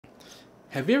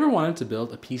Have you ever wanted to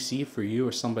build a PC for you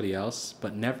or somebody else,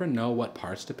 but never know what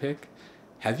parts to pick?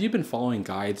 Have you been following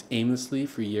guides aimlessly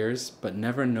for years, but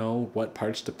never know what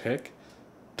parts to pick?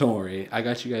 Don't worry, I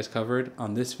got you guys covered.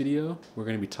 On this video, we're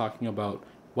going to be talking about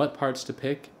what parts to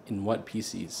pick in what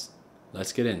PCs.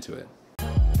 Let's get into it.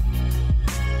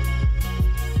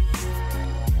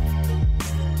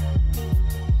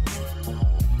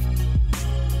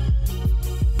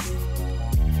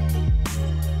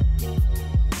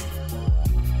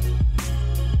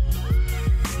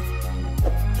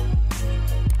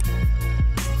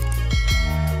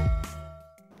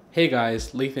 Hey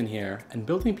guys, Lathan here, and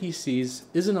building PCs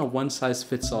isn't a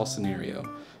one-size-fits-all scenario.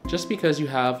 Just because you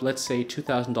have, let's say,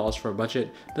 $2,000 for a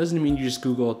budget doesn't mean you just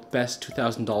Google best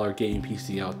 $2,000 gaming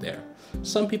PC out there.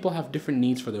 Some people have different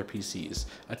needs for their PCs.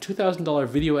 A $2,000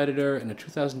 video editor and a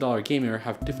 $2,000 gamer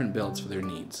have different builds for their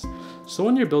needs. So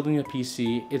when you're building a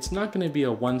PC, it's not going to be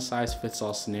a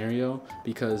one-size-fits-all scenario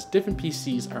because different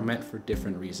PCs are meant for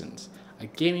different reasons. A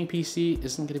gaming PC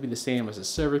isn't going to be the same as a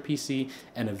server PC,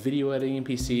 and a video editing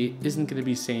PC isn't going to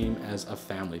be the same as a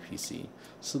family PC.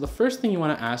 So the first thing you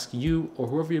want to ask you or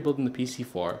whoever you're building the PC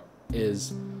for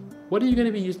is, what are you going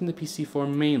to be using the PC for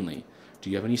mainly? Do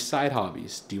you have any side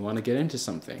hobbies? Do you want to get into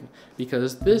something?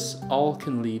 Because this all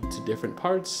can lead to different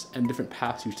parts and different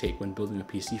paths you take when building a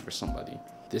PC for somebody.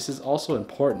 This is also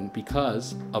important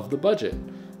because of the budget.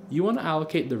 You want to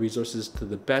allocate the resources to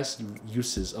the best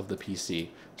uses of the PC.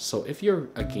 So if you're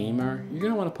a gamer, you're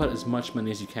going to want to put as much money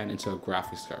as you can into a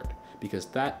graphics card because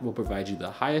that will provide you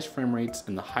the highest frame rates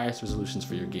and the highest resolutions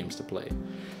for your games to play.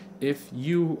 If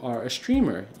you are a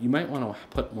streamer, you might want to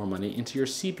put more money into your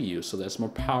CPU so that it's more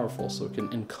powerful, so it can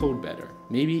encode better.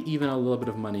 Maybe even a little bit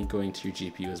of money going to your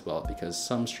GPU as well, because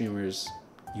some streamers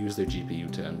use their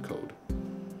GPU to encode.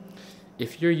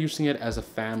 If you're using it as a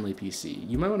family PC,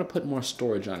 you might want to put more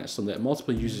storage on it so that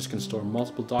multiple users can store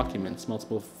multiple documents,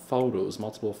 multiple photos,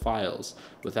 multiple files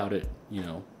without it,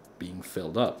 being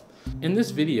filled up. In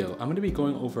this video, I'm going to be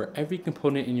going over every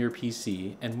component in your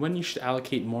PC and when you should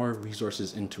allocate more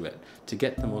resources into it to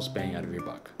get the most bang out of your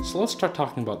buck. So let's start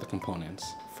talking about the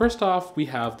components. First off, we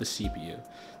have the CPU.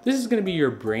 This is going to be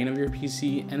your brain of your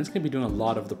PC and it's going to be doing a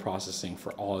lot of the processing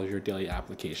for all of your daily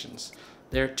applications.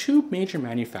 There are two major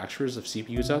manufacturers of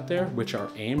CPUs out there, which are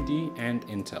AMD and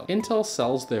Intel. Intel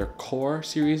sells their Core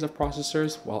series of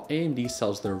processors, while AMD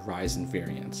sells their Ryzen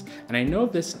variants. And I know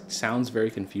this sounds very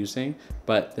confusing,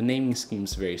 but the naming scheme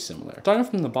is very similar. Starting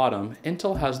from the bottom,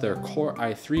 Intel has their Core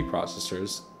i3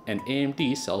 processors, and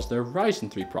AMD sells their Ryzen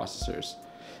 3 processors.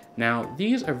 Now,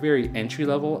 these are very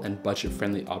entry-level and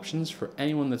budget-friendly options for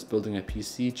anyone that's building a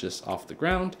PC just off the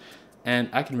ground, and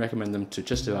I can recommend them to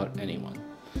just about anyone.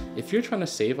 If you're trying to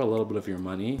save a little bit of your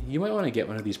money, you might want to get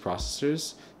one of these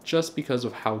processors just because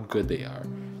of how good they are.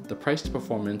 The price to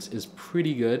performance is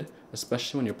pretty good,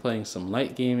 especially when you're playing some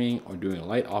light gaming or doing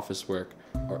light office work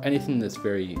or anything that's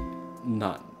very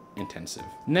not intensive.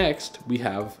 Next, we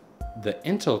have the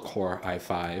Intel Core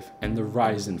i5 and the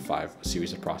Ryzen 5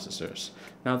 series of processors.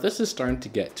 Now this is starting to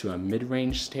get to a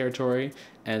mid-range territory,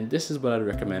 and this is what I'd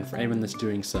recommend for anyone that's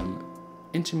doing some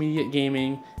intermediate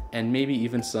gaming and maybe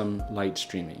even some light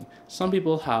streaming. Some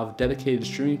people have dedicated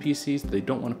streaming PCs that they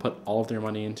don't want to put all of their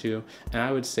money into, and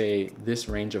I would say this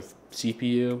range of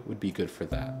CPU would be good for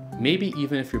that. Maybe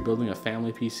even if you're building a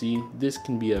family PC, this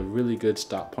can be a really good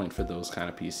stop point for those kind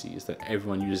of PCs that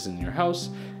everyone uses in your house,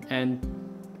 and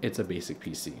it's a basic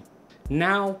PC.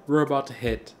 Now we're about to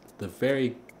hit the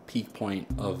very peak point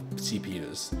of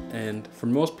CPUs, and for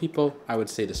most people, I would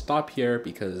say to stop here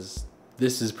because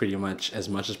this is pretty much as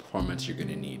performance you're going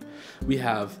to need. We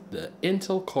have the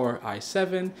Intel Core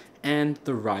i7 and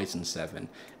the Ryzen 7.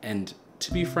 And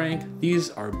to be frank,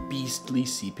 these are beastly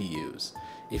CPUs.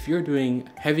 If you're doing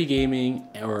heavy gaming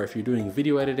or if you're doing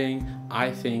video editing,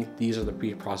 I think these are the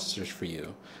processors for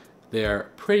you. They're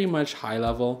pretty much high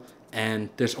level and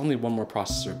there's only one more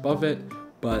processor above it,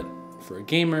 but for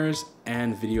gamers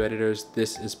and video editors,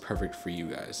 this is perfect for you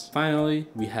guys. Finally,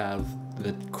 we have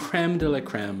the creme de la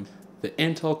creme, the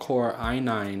Intel Core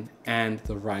i9 and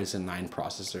the Ryzen 9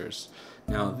 processors.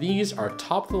 Now these are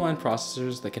top-of-the-line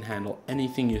processors that can handle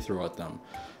anything you throw at them.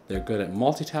 They're good at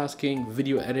multitasking,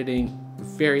 video editing,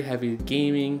 very heavy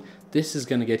gaming. This is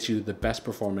going to get you the best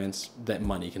performance that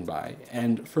money can buy.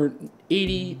 And for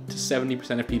 80 to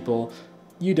 70% of people,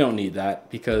 you don't need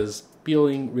that because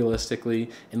being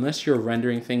realistically, unless you're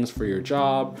rendering things for your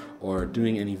job or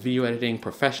doing any video editing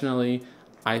professionally,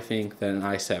 I think that an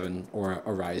i7 or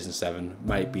a Ryzen 7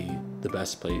 might be the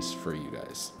best place for you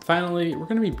guys. Finally, we're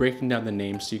going to be breaking down the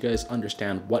names so you guys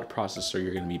understand what processor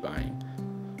you're going to be buying.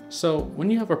 So when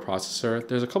you have a processor,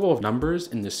 there's a couple of numbers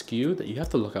in the SKU that you have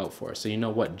to look out for so you know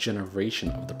what generation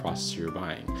of the processor you're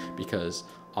buying, because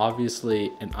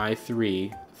obviously an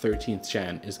i3 13th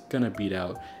gen is gonna beat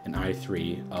out an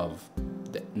i3 of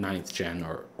the 9th gen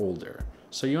or older.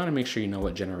 So you wanna make sure you know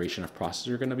what generation of processor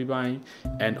you're gonna be buying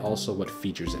and also what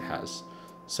features it has.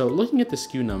 So looking at the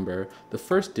SKU number, the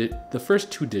first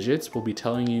 2 digits will be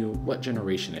telling you what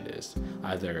generation it is.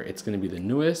 Either it's going to be the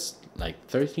newest, like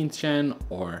 13th gen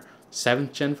or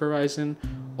 7th gen for Ryzen,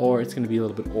 or it's going to be a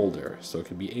little bit older. So it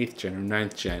could be 8th gen or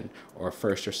 9th gen or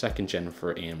 1st or 2nd gen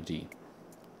for AMD.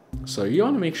 So you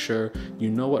want to make sure you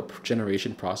know what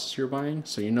generation processor you're buying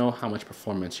so you know how much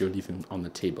performance you're leaving on the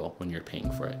table when you're paying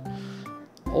for it.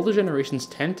 Older generations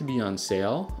tend to be on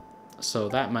sale, so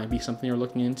that might be something you're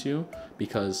looking into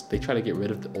because they try to get rid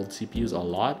of the old CPUs a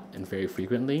lot and very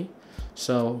frequently.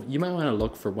 So you might want to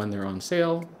look for when they're on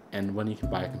sale and when you can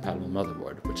buy a compatible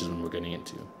motherboard, which is when we're getting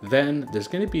into. Then there's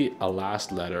going to be a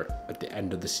last letter at the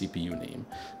end of the CPU name.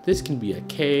 This can be a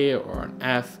K or an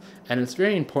F, and it's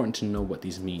very important to know what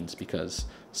these means because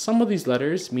some of these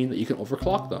letters mean that you can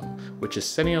overclock them, which is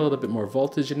sending a little bit more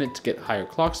voltage in it to get higher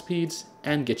clock speeds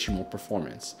and get you more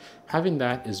performance. Having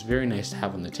that is very nice to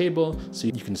have on the table so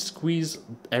you can squeeze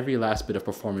every last bit of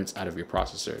performance out of your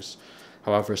processors.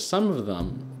 However, some of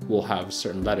them will have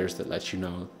certain letters that let you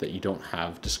know that you don't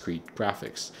have discrete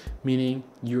graphics, meaning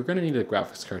you're going to need a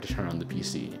graphics card to turn on the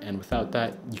PC, and without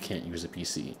that, you can't use a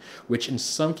PC, which in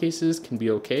some cases can be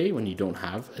okay when you don't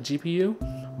have a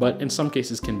GPU, but in some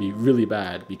cases can be really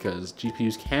bad because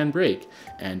GPUs can break,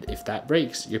 and if that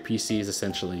breaks, your PC is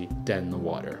essentially dead in the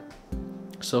water.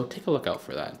 So take a look out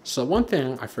for that. So one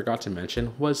thing I forgot to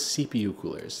mention was CPU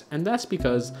coolers, and that's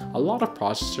because a lot of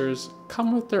processors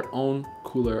come with their own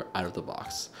cooler out of the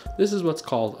box. This is what's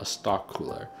called a stock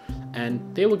cooler,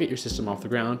 and they will get your system off the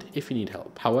ground if you need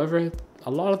help. However, a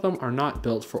lot of them are not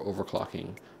built for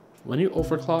overclocking. When you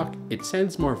overclock, it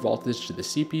sends more voltage to the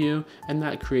CPU, and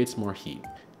that creates more heat.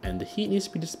 And the heat needs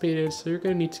to be dissipated, so you're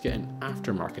going to need to get an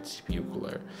aftermarket CPU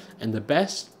cooler. And the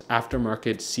best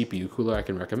aftermarket CPU cooler I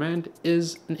can recommend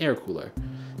is an air cooler.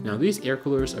 Now these air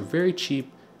coolers are very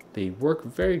cheap, they work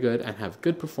very good and have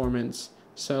good performance,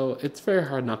 so it's very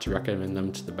hard not to recommend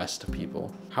them to the best of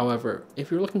people. However, if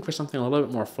you're looking for something a little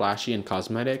bit more flashy and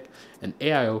cosmetic, an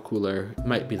AIO cooler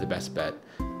might be the best bet.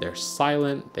 They're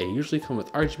silent, they usually come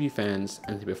with RGB fans,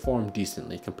 and they perform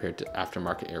decently compared to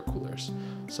aftermarket air coolers.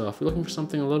 So if you're looking for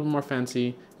something a little bit more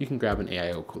fancy, you can grab an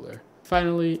AIO cooler.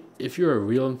 Finally, if you're a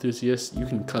real enthusiast, you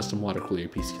can custom water cool your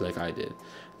PC like I did.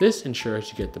 This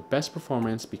ensures you get the best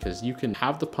performance because you can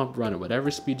have the pump run at whatever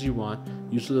speed you want,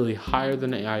 usually higher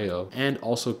than AIO, and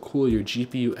also cool your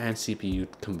GPU and CPU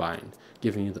combined,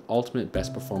 giving you the ultimate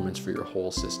best performance for your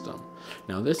whole system.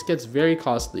 Now this gets very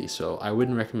costly, so I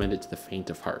wouldn't recommend it to the faint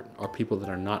of heart or people that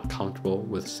are not comfortable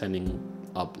with sending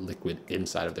up liquid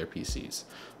inside of their PCs.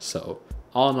 So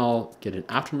all in all, get an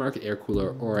aftermarket air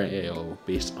cooler or an AIO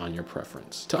based on your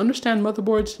preference. To understand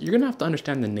motherboards, you're gonna have to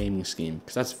understand the naming scheme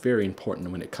because that's very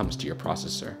important when it comes to your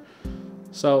processor.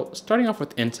 So starting off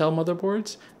with Intel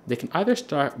motherboards, they can either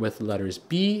start with letters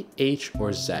B, H,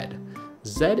 or Z.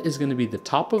 Z is going to be the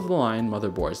top of the line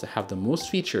motherboards that have the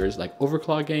most features like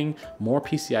overclocking, more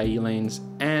PCIe lanes,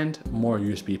 and more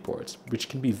USB ports, which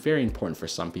can be very important for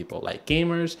some people like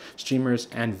gamers, streamers,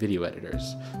 and video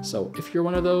editors. So if you're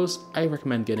one of those, I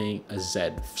recommend getting a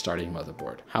Z starting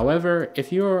motherboard. However,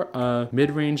 if you're a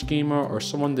mid-range gamer or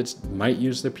someone that might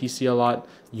use their PC a lot,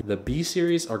 the B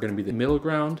series are going to be the middle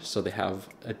ground, so they have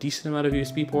a decent amount of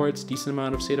USB ports, decent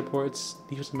amount of SATA ports,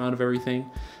 decent amount of everything.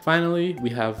 Finally,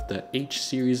 we have the H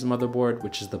series motherboard,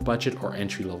 which is the budget or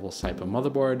entry-level type of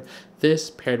motherboard.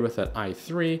 This paired with an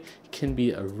i3 can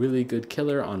be a really good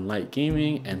killer on light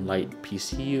gaming and light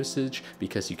PC usage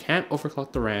because you can't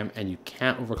overclock the RAM and you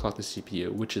can't overclock the CPU,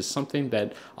 which is something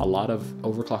that a lot of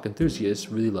overclock enthusiasts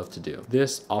really love to do.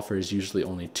 This offers usually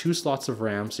only 2 slots of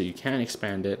RAM, so you can't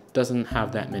expand it, doesn't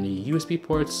have that many USB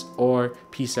ports or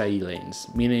PCIe lanes,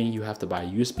 meaning you have to buy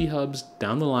USB hubs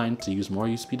down the line to use more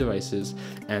USB devices,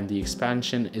 and the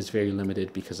expansion is very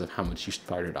limited because of how much you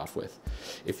started off with.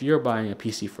 If you're buying a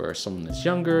PC for someone that's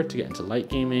younger to get into light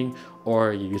gaming,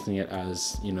 or you're using it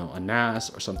as, a NAS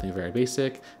or something very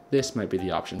basic, this might be the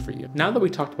option for you. Now that we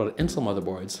talked about Intel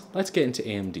motherboards, let's get into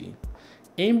AMD.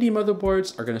 AMD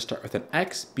motherboards are going to start with an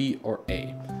X, B, or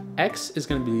A. X is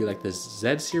going to be like the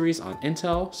Z series on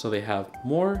Intel, so they have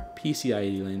more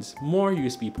PCIe lanes, more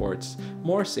USB ports,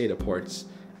 more SATA ports,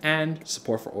 and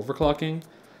support for overclocking.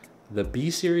 The B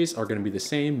series are going to be the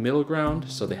same, middle ground,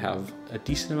 so they have a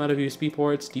decent amount of USB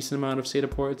ports, decent amount of SATA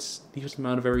ports, decent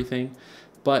amount of everything.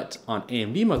 But on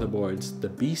AMD motherboards, the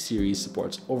B series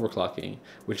supports overclocking,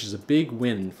 which is a big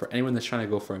win for anyone that's trying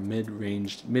to go for a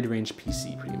mid-range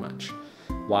PC pretty much.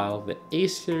 While the A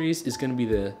series is going to be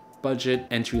the budget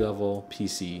entry-level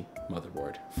PC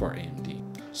motherboard for AMD.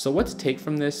 So what to take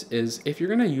from this is if you're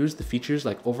going to use the features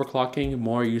like overclocking,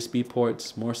 more USB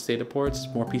ports, more SATA ports,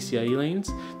 more PCIe lanes,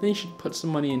 then you should put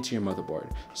some money into your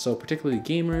motherboard. So particularly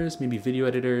gamers, maybe video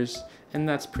editors, and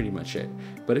that's pretty much it.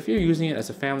 But if you're using it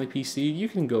as a family PC, you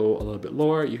can go a little bit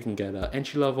lower. You can get an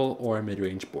entry-level or a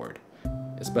mid-range board.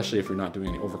 Especially if you're not doing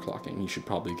any overclocking, you should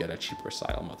probably get a cheaper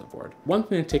style motherboard. One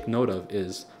thing to take note of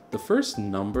is the first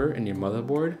number in your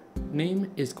motherboard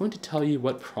name is going to tell you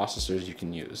what processors you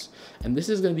can use. And this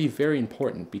is going to be very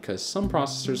important because some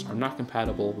processors are not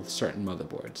compatible with certain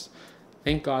motherboards.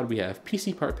 Thank God we have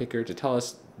PC Part Picker to tell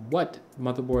us what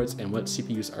motherboards and what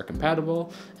CPUs are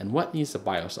compatible and what needs a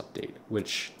BIOS update,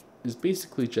 which is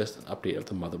basically just an update of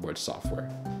the motherboard software.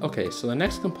 Okay, so the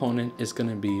next component is going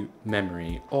to be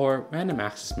memory, or random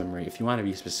access memory if you want to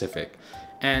be specific.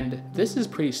 And this is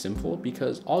pretty simple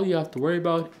because all you have to worry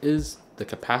about is the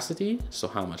capacity, so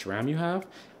how much RAM you have,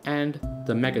 and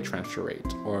the mega transfer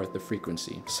rate, or the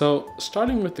frequency. So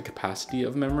starting with the capacity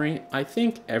of memory, I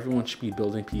think everyone should be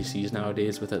building PCs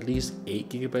nowadays with at least 8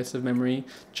 GB of memory,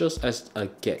 just as a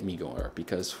get-me-goer,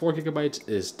 because 4 GB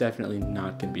is definitely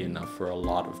not going to be enough for a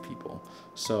lot of people.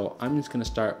 So I'm just going to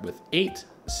start with 8,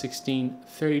 16,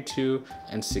 32,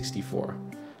 and 64.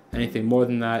 Anything more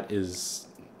than that is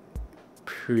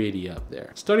pretty up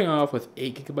there. Starting off with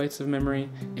 8 GB of memory,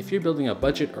 if you're building a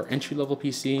budget or entry-level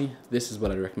PC, this is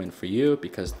what I recommend for you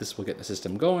because this will get the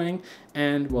system going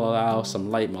and will allow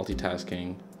some light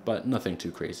multitasking, but nothing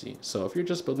too crazy. So if you're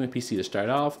just building a PC to start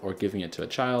off or giving it to a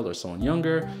child or someone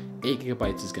younger, 8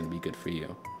 GB is going to be good for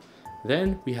you.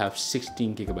 Then we have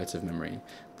 16 GB of memory.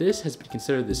 This has been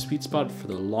considered the sweet spot for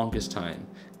the longest time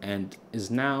and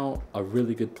is now a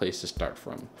really good place to start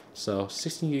from. So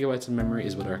 16 GB of memory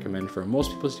is what I recommend for most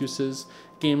people's uses,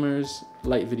 gamers,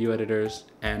 light video editors,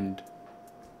 and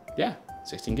yeah,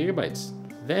 16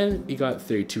 GB. Then we got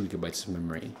 32 GB of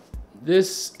memory.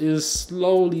 This is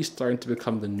slowly starting to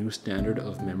become the new standard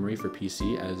of memory for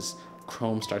PC as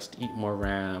Chrome starts to eat more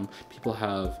RAM, people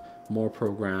have more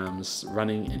programs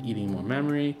running and eating more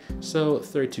memory. So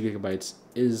 32 GB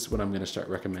is what I'm going to start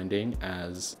recommending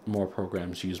as more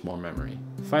programs use more memory.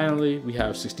 Finally, we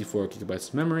have 64 GB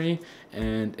of memory,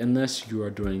 and unless you are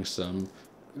doing some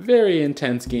very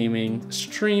intense gaming,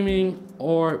 streaming,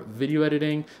 or video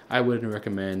editing, I wouldn't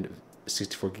recommend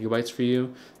 64 GB for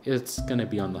you. It's going to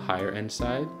be on the higher end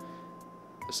side.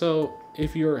 So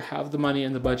if you have the money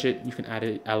and the budget, you can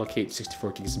allocate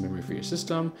 64 gigs of memory for your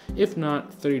system. If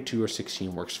not, 32 or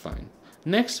 16 works fine.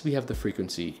 Next, we have the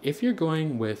frequency. If you're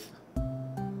going with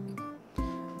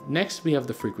an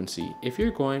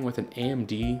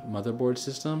AMD motherboard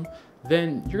system,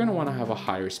 then you're going to want to have a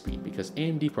higher speed because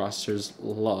AMD processors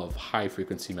love high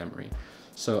frequency memory.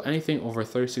 So anything over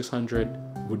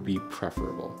 3600 would be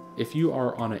preferable. If you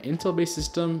are on an Intel-based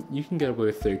system, you can get away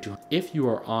with 3200. If you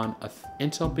are on an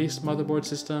Intel-based motherboard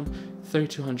system,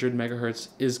 3200 megahertz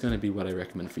is going to be what I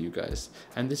recommend for you guys.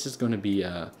 And this is going to be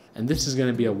a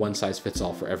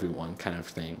one-size-fits-all for everyone kind of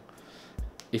thing.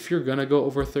 If you're going to go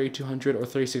over 3200 or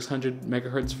 3600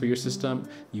 megahertz for your system,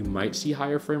 you might see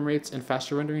higher frame rates and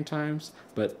faster rendering times,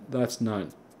 but that's not,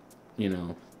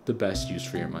 the best use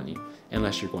for your money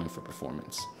unless you're going for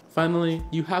performance. Finally,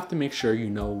 you have to make sure you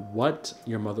know what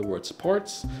your motherboard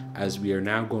supports, as we are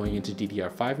now going into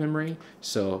DDR5 memory.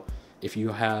 So if you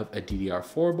have a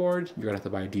DDR4 board, you're gonna have to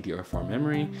buy a DDR4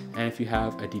 memory, and if you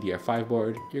have a DDR5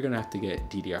 board, you're gonna have to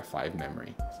get DDR5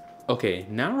 memory. Okay,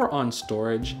 now we're on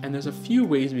storage, and there's a few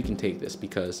ways we can take this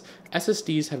because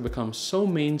SSDs have become so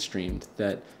mainstreamed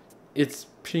that it's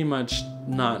pretty much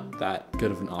not that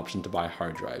good of an option to buy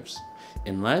hard drives.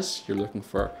 Unless you're looking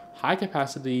for high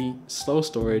capacity, slow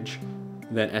storage,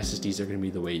 then SSDs are going to be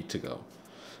the way to go.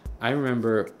 I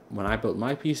remember when I built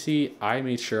my PC, I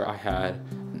made sure I had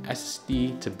an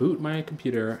SSD to boot my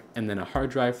computer and then a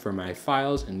hard drive for my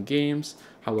files and games.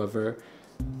 However,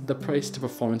 the price to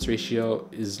performance ratio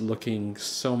is looking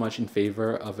so much in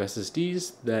favor of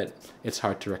SSDs that it's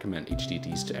hard to recommend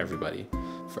HDDs to everybody.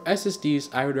 For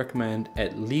SSDs, I would recommend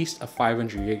at least a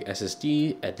 500 gig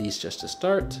SSD, at least just to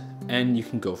start, and you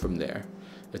can go from there.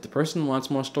 If the person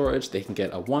wants more storage, they can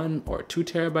get a 1 or 2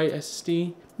 terabyte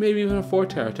SSD, maybe even a 4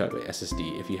 terabyte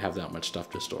SSD if you have that much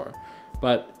stuff to store.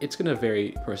 But it's going to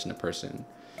vary person to person.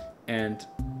 And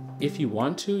if you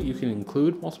want to, you can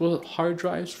include multiple hard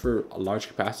drives for a large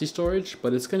capacity storage,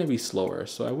 but it's going to be slower.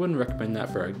 So I wouldn't recommend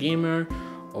that for a gamer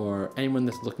or anyone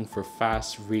that's looking for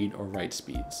fast read or write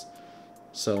speeds.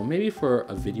 So maybe for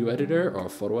a video editor or a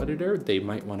photo editor, they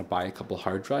might want to buy a couple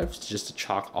hard drives just to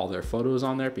chalk all their photos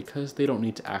on there because they don't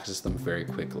need to access them very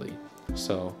quickly.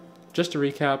 So just to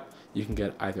recap, you can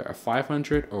get either a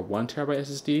 500 or 1 terabyte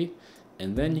SSD,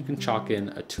 and then you can chalk in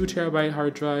a 2 terabyte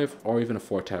hard drive or even a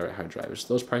 4 terabyte hard drive.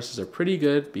 So those prices are pretty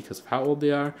good because of how old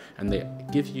they are, and they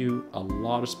give you a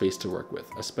lot of space to work with,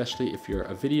 especially if you're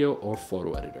a video or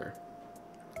photo editor.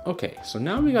 Okay, so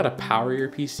now we gotta power your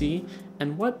PC,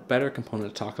 and what better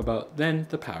component to talk about than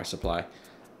the power supply.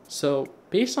 So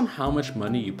based on how much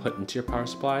money you put into your power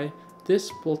supply, this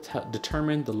will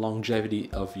determine the longevity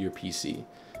of your PC.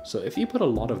 So if you put a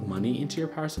lot of money into your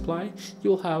power supply,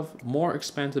 you'll have more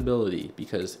expandability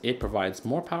because it provides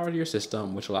more power to your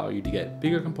system, which allow you to get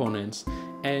bigger components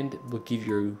and will give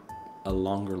you a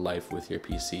longer life with your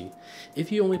PC.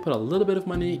 If you only put a little bit of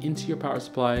money into your power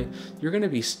supply, you're going to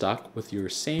be stuck with your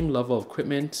same level of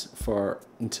equipment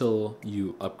until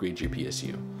you upgrade your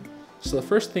PSU. So the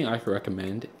first thing I could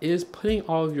recommend is putting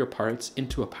all of your parts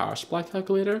into a power supply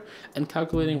calculator and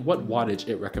calculating what wattage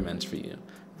it recommends for you.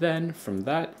 Then from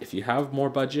that, if you have more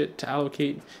budget to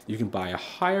allocate, you can buy a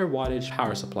higher wattage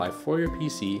power supply for your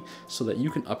PC so that you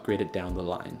can upgrade it down the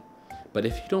line. But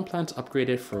if you don't plan to upgrade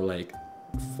it for like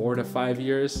 4 to 5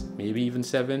 years, maybe even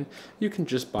 7, you can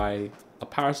just buy a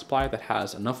power supply that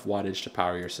has enough wattage to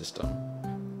power your system.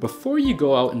 Before you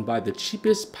go out and buy the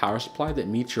cheapest power supply that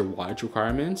meets your wattage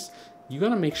requirements, you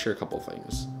gotta make sure a couple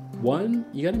things. One,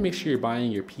 you gotta make sure you're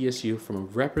buying your PSU from a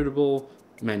reputable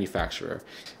manufacturer.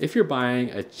 If you're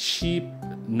buying a cheap,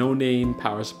 no-name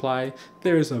power supply,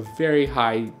 there's a very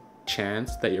high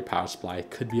chance that your power supply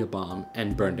could be a bomb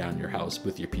and burn down your house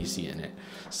with your PC in it.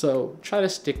 So try to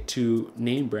stick to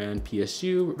name brand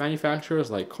PSU manufacturers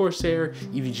like Corsair,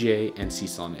 EVGA, and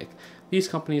Seasonic. These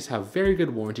companies have very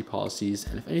good warranty policies,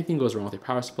 and if anything goes wrong with your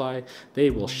power supply,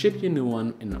 they will ship you a new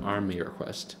one in an RMA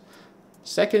request.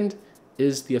 Second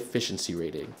is the efficiency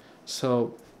rating.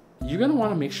 So you're going to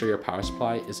want to make sure your power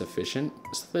supply is efficient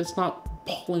so that it's not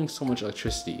pulling so much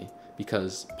electricity,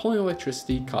 because pulling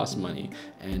electricity costs money,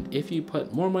 and if you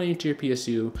put more money into your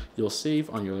PSU, you'll save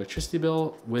on your electricity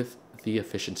bill with the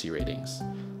efficiency ratings.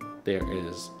 There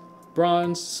is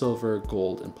bronze, silver,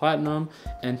 gold, and platinum,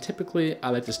 and typically I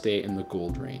like to stay in the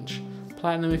gold range.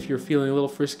 Platinum if you're feeling a little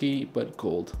frisky, but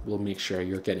gold will make sure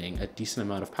you're getting a decent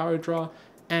amount of power draw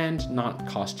and not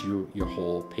cost you your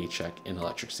whole paycheck in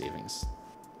electric savings.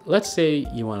 Let's say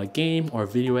you want to game or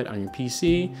video it on your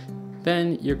PC,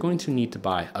 then you're going to need to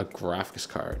buy a graphics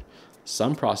card.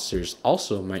 Some processors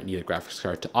also might need a graphics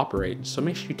card to operate, so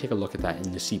make sure you take a look at that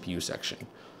in the CPU section.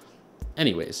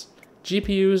 Anyways,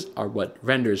 GPUs are what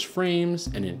renders frames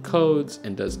and encodes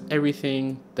and does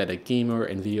everything that a gamer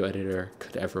and video editor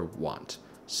could ever want.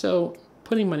 So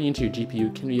putting money into your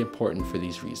GPU can be important for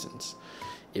these reasons.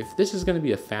 If this is going to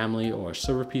be a family or a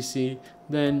server PC,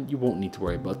 then you won't need to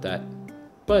worry about that.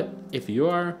 But if you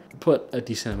are, put a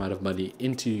decent amount of money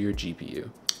into your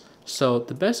GPU. So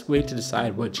the best way to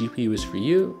decide what GPU is for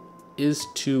you is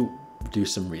to do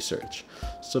some research.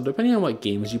 So depending on what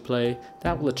games you play,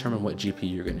 that will determine what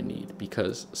GPU you're going to need,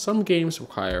 because some games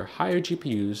require higher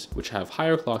GPUs, which have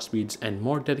higher clock speeds and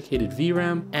more dedicated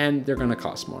VRAM, and they're going to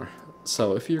cost more.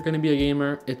 So if you're going to be a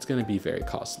gamer, it's going to be very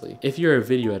costly. If you're a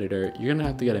video editor, you're going to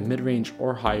have to get a mid-range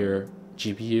or higher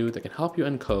GPU that can help you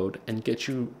encode and get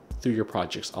you through your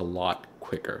projects a lot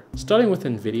quicker. Starting with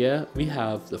NVIDIA, we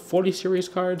have the 40 series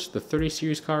cards, the 30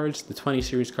 series cards, the 20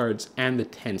 series cards, and the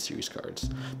 10 series cards.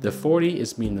 The 40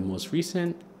 is being the most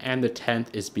recent, and the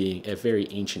 10th is being a very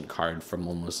ancient card from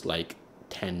almost like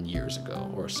 10 years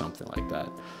ago or something like that.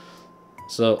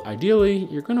 So ideally,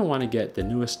 you're going to want to get the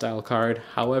newest style card.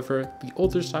 However, the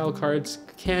older style cards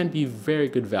can be very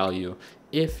good value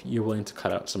if you're willing to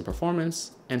cut out some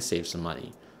performance and save some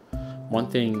money. One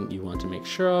thing you want to make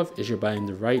sure of is you're buying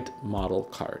the right model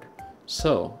card.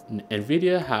 So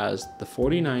NVIDIA has the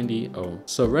 4090.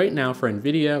 So right now for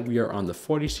NVIDIA, we are on the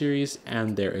 40 series,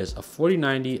 and there is a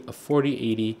 4090, a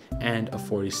 4080, and a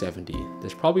 4070.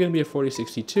 There's probably going to be a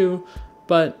 4060 too,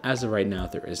 but as of right now,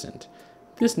 there isn't.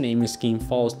 This naming scheme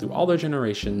follows through all their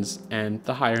generations, and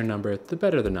the higher number, the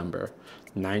better the number.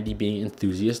 90 being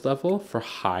enthusiast level for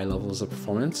high levels of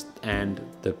performance and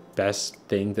the best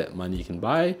thing that money can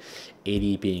buy,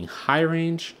 80 being high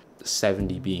range,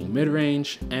 70 being mid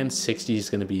range, and 60 is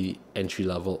going to be entry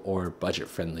level or budget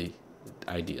friendly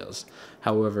ideas.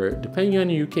 However, depending on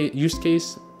your use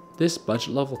case, this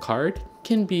budget level card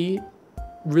can be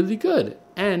really good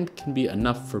and can be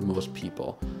enough for most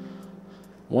people.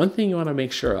 One thing you want to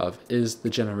make sure of is the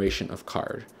generation of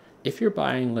card. If you're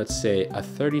buying, let's say, a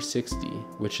 3060,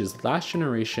 which is last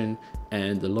generation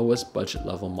and the lowest budget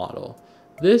level model,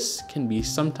 This can be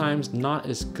sometimes not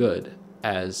as good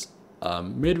as a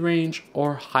mid-range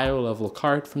or higher level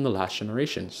card from the last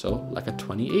generation, so like a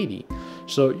 2080.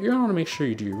 So you're gonna wanna make sure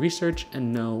you do your research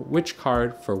and know which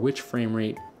card for which frame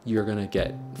rate you're gonna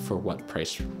get for what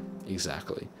price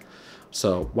exactly.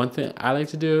 So one thing I like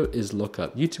to do is look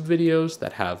up YouTube videos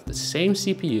that have the same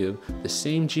CPU, the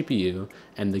same GPU,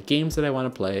 and the games that I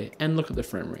want to play, and look at the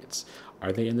frame rates.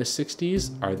 Are they in the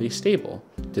 60s? Are they stable?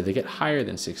 Do they get higher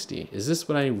than 60? Is this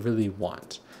what I really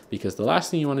want? Because the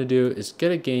last thing you want to do is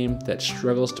get a game that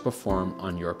struggles to perform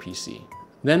on your PC.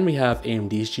 Then we have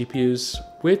AMD's GPUs,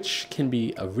 which can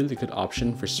be a really good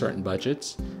option for certain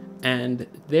budgets, and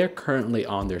they're currently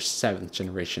on their 7th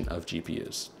generation of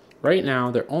GPUs. Right now,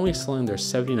 they're only selling their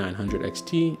 7900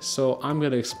 XT, so I'm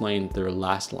going to explain their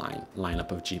last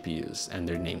lineup of GPUs and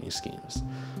their naming schemes.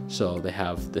 So they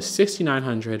have the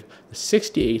 6900, the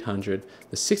 6800,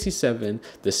 the 67,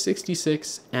 the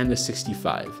 66, and the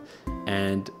 65.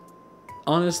 And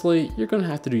honestly, you're going to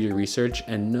have to do your research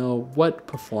and know what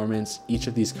performance each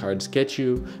of these cards get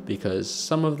you, because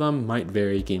some of them might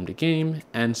vary game to game,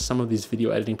 and some of these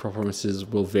video editing performances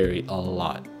will vary a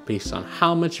lot based on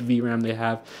how much VRAM they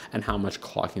have and how much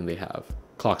clock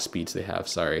speeds they have,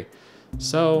 sorry.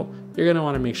 So you're going to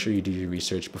want to make sure you do your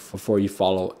research before you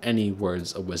follow any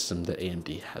words of wisdom that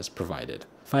AMD has provided.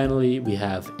 Finally, we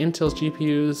have Intel's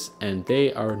GPUs, and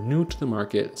they are new to the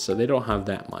market, so they don't have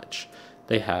that much.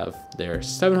 They have their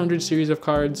 700 series of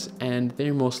cards, and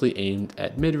they're mostly aimed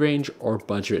at mid-range or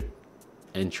budget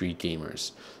entry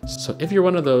gamers. So if you're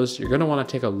one of those, you're going to want to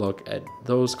take a look at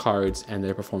those cards and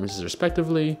their performances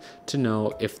respectively to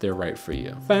know if they're right for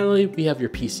you. Finally, we have your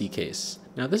PC case.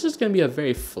 Now this is going to be a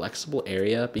very flexible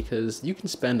area because you can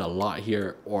spend a lot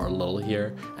here or a little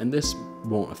here, and this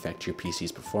won't affect your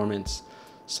PC's performance.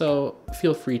 So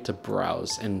feel free to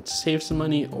browse and save some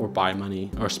money or buy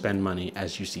money or spend money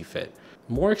as you see fit.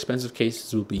 More expensive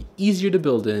cases will be easier to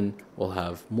build in, will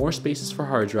have more spaces for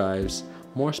hard drives,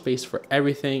 more space for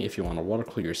everything if you want to water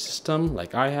cool your system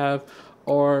like I have,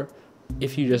 or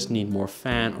if you just need more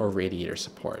fan or radiator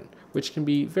support, which can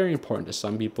be very important to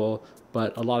some people,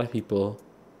 but a lot of people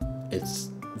it's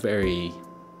very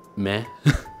meh.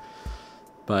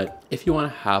 But if you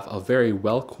want to have a very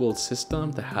well-cooled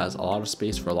system that has a lot of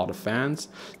space for a lot of fans,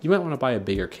 you might want to buy a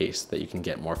bigger case that you can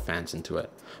get more fans into it.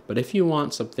 But if you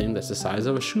want something that's the size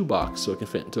of a shoebox so it can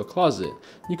fit into a closet,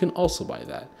 you can also buy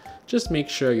that. Just make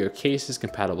sure your case is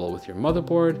compatible with your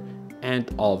motherboard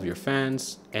and all of your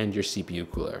fans and your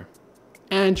CPU cooler.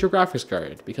 And your graphics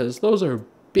card, because those are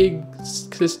big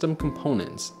system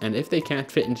components, and if they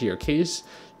can't fit into your case,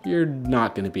 you're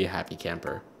not going to be a happy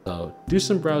camper. So do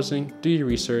some browsing, do your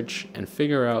research, and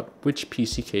figure out which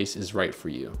PC case is right for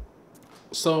you.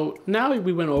 So now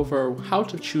we went over how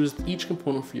to choose each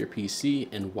component for your PC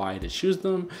and why to choose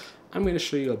them. I'm going to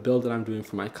show you a build that I'm doing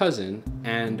for my cousin,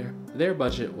 and their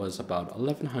budget was about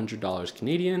 $1,100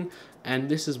 Canadian, and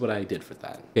this is what I did for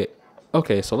that.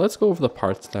 Okay, so let's go over the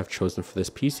parts that I've chosen for this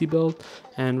PC build,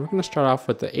 and we're going to start off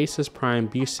with the Asus Prime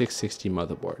B660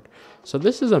 motherboard. So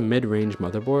this is a mid-range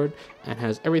motherboard and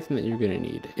has everything that you're going to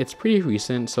need. It's pretty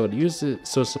recent, so it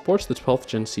supports the 12th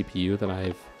gen CPU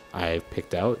that I've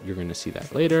picked out. You're going to see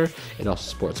that later. It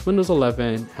also supports Windows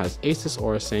 11, has Asus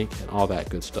Aura Sync, and all that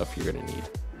good stuff you're going to need.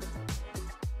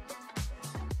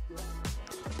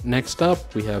 Next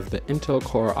up, we have the Intel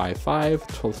Core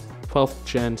i5 12th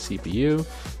gen CPU.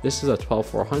 This is a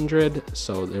 12400,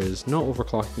 so there's no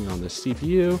overclocking on the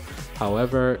CPU.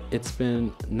 However, it's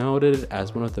been noted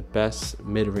as one of the best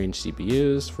mid-range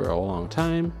CPUs for a long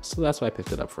time, so that's why I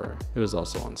picked it up for her. It was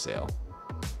also on sale.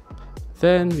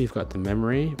 Then we've got the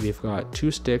memory. We've got 2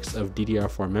 sticks of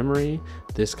DDR4 memory.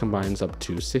 This combines up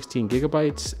to 16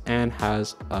 gigabytes and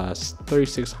has a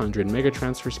 3600 mega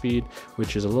transfer speed,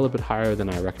 which is a little bit higher than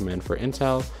I recommend for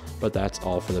Intel, but that's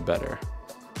all for the better.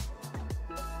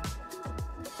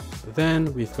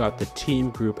 Then we've got the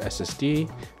Team Group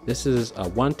SSD. This is a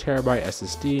 1 terabyte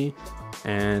SSD,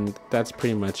 and that's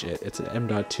pretty much it. It's an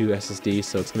M.2 SSD,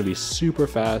 so it's going to be super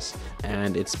fast,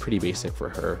 and it's pretty basic for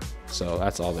her. So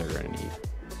that's all they're going to need.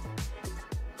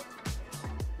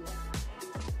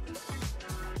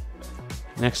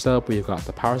 Next up, we've got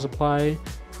the power supply.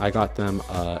 I got them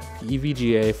a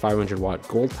EVGA 500 watt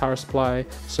gold power supply.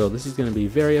 So this is going to be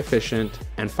very efficient,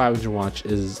 and 500 watts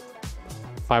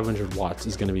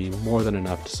is going to be more than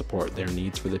enough to support their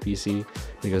needs for the PC,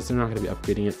 because they're not going to be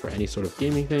upgrading it for any sort of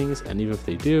gaming things, and even if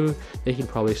they do, they can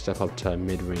probably step up to a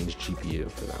mid-range GPU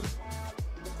for them.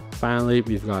 Finally,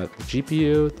 we've got the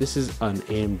GPU. This is an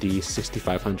AMD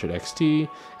 6500 XT,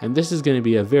 and this is going to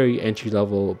be a very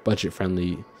entry-level,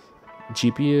 budget-friendly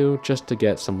GPU just to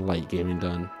get some light gaming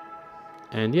done.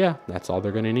 And yeah, that's all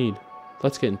they're gonna need.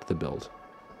 Let's get into the build.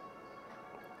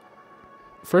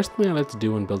 First thing I like to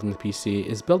do when building the PC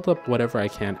is build up whatever I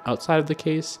can outside of the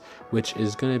case, which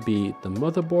is going to be the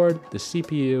motherboard, the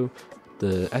CPU,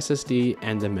 the SSD,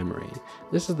 and the memory.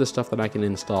 This is the stuff that I can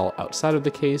install outside of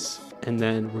the case, and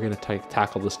then we're going to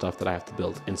tackle the stuff that I have to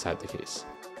build inside the case.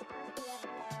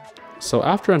 So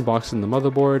after unboxing the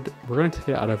motherboard, we're going to take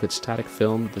it out of its static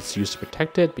film that's used to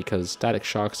protect it because static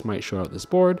shocks might show out this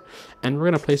board, and we're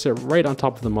going to place it right on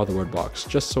top of the motherboard box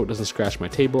just so it doesn't scratch my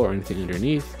table or anything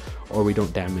underneath, or we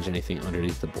don't damage anything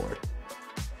underneath the board.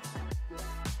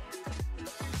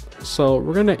 So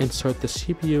we're going to insert the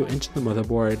CPU into the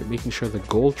motherboard, making sure the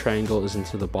gold triangle is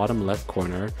into the bottom left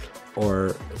corner,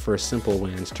 or for simple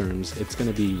WANs terms, it's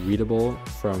going to be readable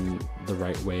from the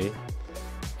right way.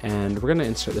 And we're going to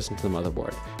insert this into the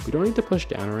motherboard. We don't need to push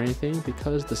down or anything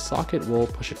because the socket will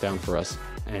push it down for us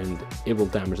and it will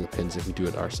damage the pins if we do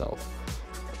it ourselves.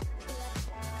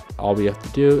 All we have to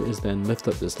do is then lift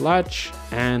up this latch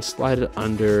and slide it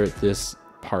under this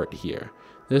part here.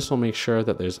 This will make sure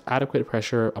that there's adequate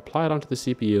pressure applied onto the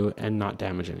CPU and not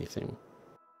damage anything.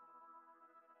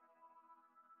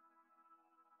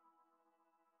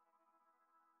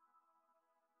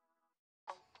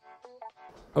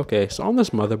 Okay, so on this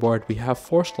motherboard, we have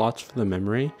 4 slots for the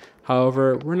memory.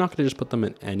 However, we're not going to just put them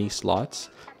in any slots.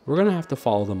 We're going to have to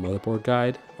follow the motherboard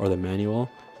guide or the manual,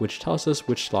 which tells us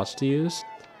which slots to use.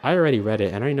 I already read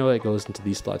it and I know it goes into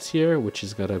these slots here, which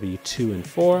is going to be 2 and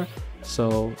 4.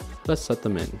 So let's set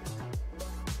them in.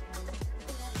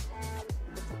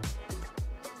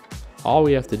 All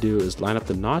we have to do is line up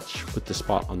the notch with the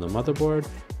spot on the motherboard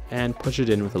and push it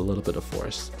in with a little bit of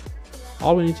force.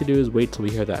 All we need to do is wait till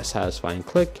we hear that satisfying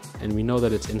click and we know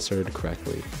that it's inserted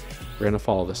correctly. We're going to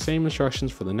follow the same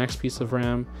instructions for the next piece of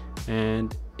RAM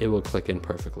and it will click in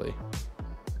perfectly.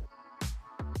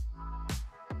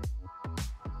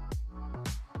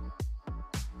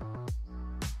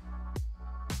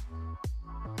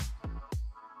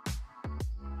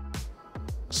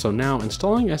 So now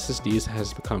installing SSDs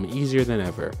has become easier than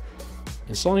ever.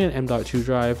 Installing an M.2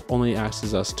 drive only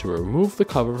asks us to remove the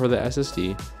cover for the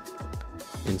SSD,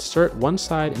 insert one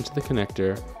side into the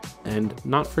connector, and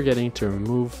not forgetting to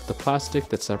remove the plastic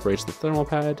that separates the thermal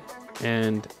pad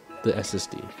and the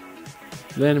SSD.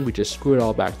 Then we just screw it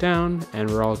all back down and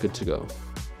we're all good to go.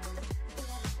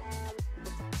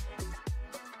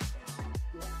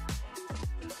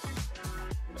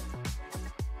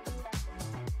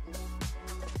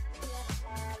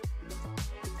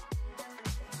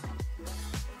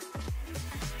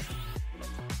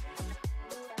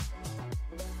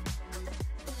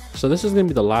 So this is going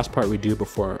to be the last part we do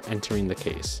before entering the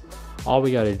case. All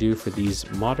we got to do for these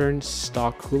modern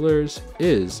stock coolers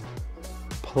is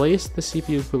place the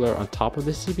CPU cooler on top of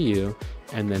the CPU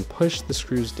and then push the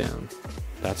screws down.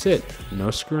 That's it,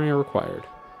 no screwing required.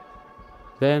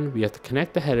 Then we have to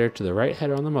connect the header to the right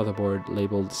header on the motherboard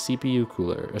labeled CPU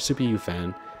cooler or CPU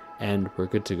fan, and we're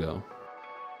good to go.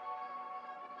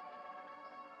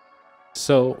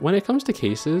 So when it comes to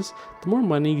cases, the more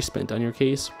money you spent on your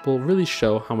case will really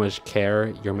show how much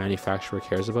care your manufacturer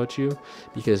cares about you,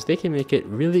 because they can make it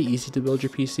really easy to build your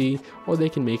PC or they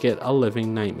can make it a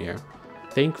living nightmare.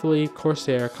 Thankfully,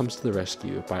 Corsair comes to the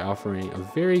rescue by offering a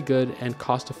very good and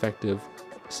cost-effective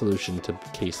solution to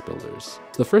case builders.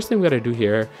 The first thing we gotta do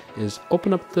here is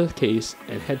open up the case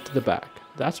and head to the back.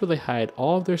 That's where they hide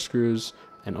all of their screws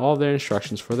and all of their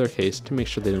instructions for their case to make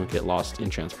sure they don't get lost in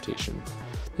transportation.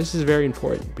 This is very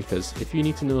important because if you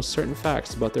need to know certain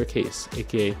facts about their case,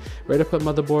 aka where to put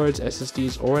motherboards,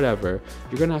 SSDs, or whatever,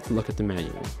 you're going to have to look at the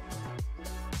manual.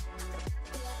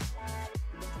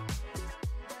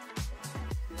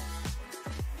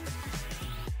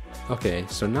 Okay,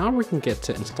 so now we can get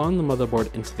to installing the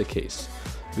motherboard into the case.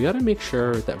 We got to make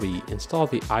sure that we install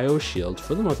the I/O shield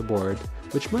for the motherboard,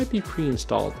 which might be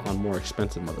pre-installed on more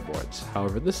expensive motherboards.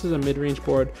 However, this is a mid-range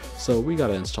board, so we got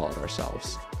to install it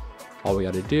ourselves. All we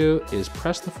got to do is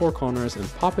press the 4 corners and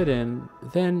pop it in,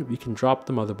 then we can drop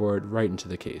the motherboard right into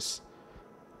the case.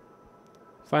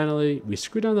 Finally, we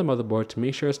screw down the motherboard to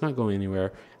make sure it's not going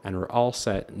anywhere, and we're all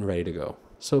set and ready to go.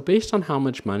 So based on how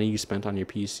much money you spent on your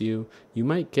PSU, you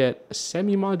might get a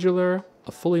semi-modular,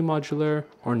 a fully modular,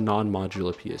 or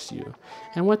non-modular PSU.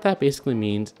 And what that basically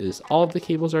means is all of the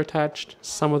cables are attached,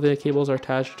 some of the cables are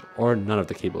attached, or none of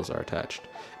the cables are attached.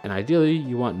 And ideally,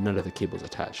 you want none of the cables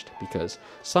attached because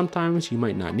sometimes you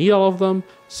might not need all of them,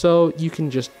 so you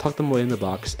can just tuck them away in the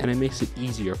box and it makes it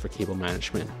easier for cable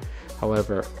management.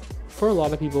 However, for a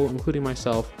lot of people, including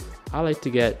myself, I like to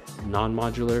get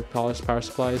non-modular power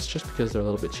supplies just because they're a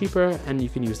little bit cheaper and you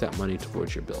can use that money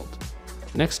towards your build.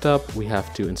 Next up, we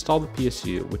have to install the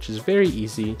PSU, which is very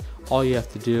easy. All you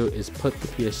have to do is put the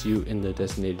PSU in the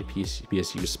designated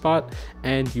PSU spot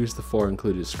and use the 4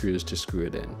 included screws to screw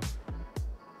it in.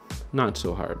 Not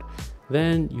so hard.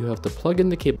 Then you have to plug in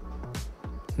the cable.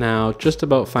 Now, just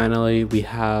about finally, we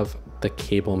have the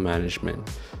cable management.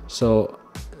 So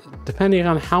depending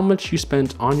on how much you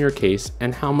spent on your case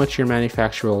and how much your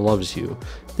manufacturer loves you,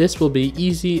 this will be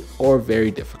easy or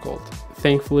very difficult.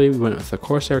 Thankfully, we went with the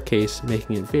Corsair case,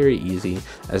 making it very easy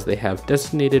as they have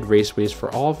designated raceways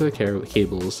for all of their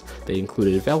cables. They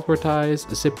included Velcro ties,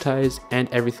 zip ties, and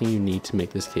everything you need to make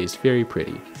this case very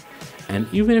pretty. And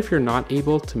even if you're not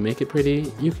able to make it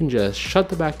pretty, you can just shut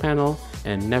the back panel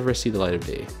and never see the light of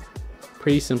day.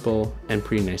 Pretty simple and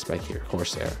pretty nice by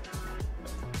Corsair.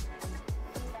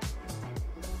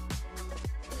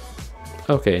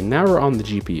 Okay, now we're on the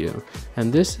GPU,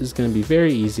 and this is going to be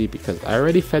very easy because I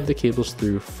already fed the cables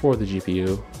through for the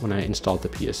GPU when I installed the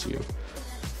PSU.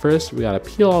 First, we gotta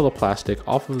peel all the plastic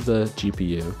off of the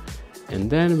GPU, and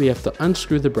then we have to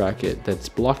unscrew the bracket that's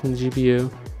blocking the GPU,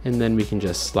 and then we can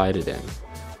just slide it in.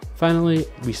 Finally,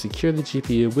 we secure the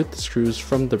GPU with the screws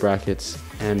from the brackets,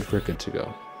 and we're good to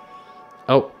go.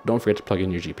 Oh, don't forget to plug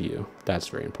in your GPU. That's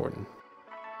very important.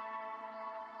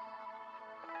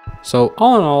 So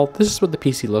all in all, this is what the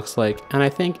PC looks like, and I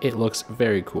think it looks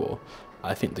very cool.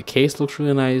 I think the case looks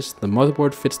really nice, the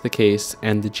motherboard fits the case,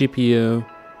 and the GPU,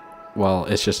 well,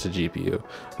 it's just a GPU.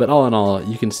 But all in all,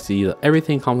 you can see that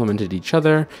everything complemented each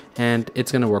other, and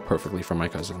it's going to work perfectly for my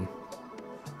cousin.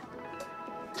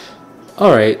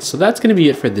 Alright, so that's going to be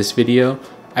it for this video.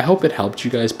 I hope it helped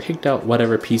you guys pick out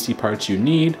whatever PC parts you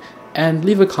need, and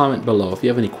leave a comment below if you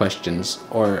have any questions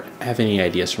or have any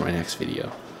ideas for my next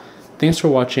video. Thanks for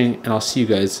watching, and I'll see you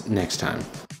guys next time.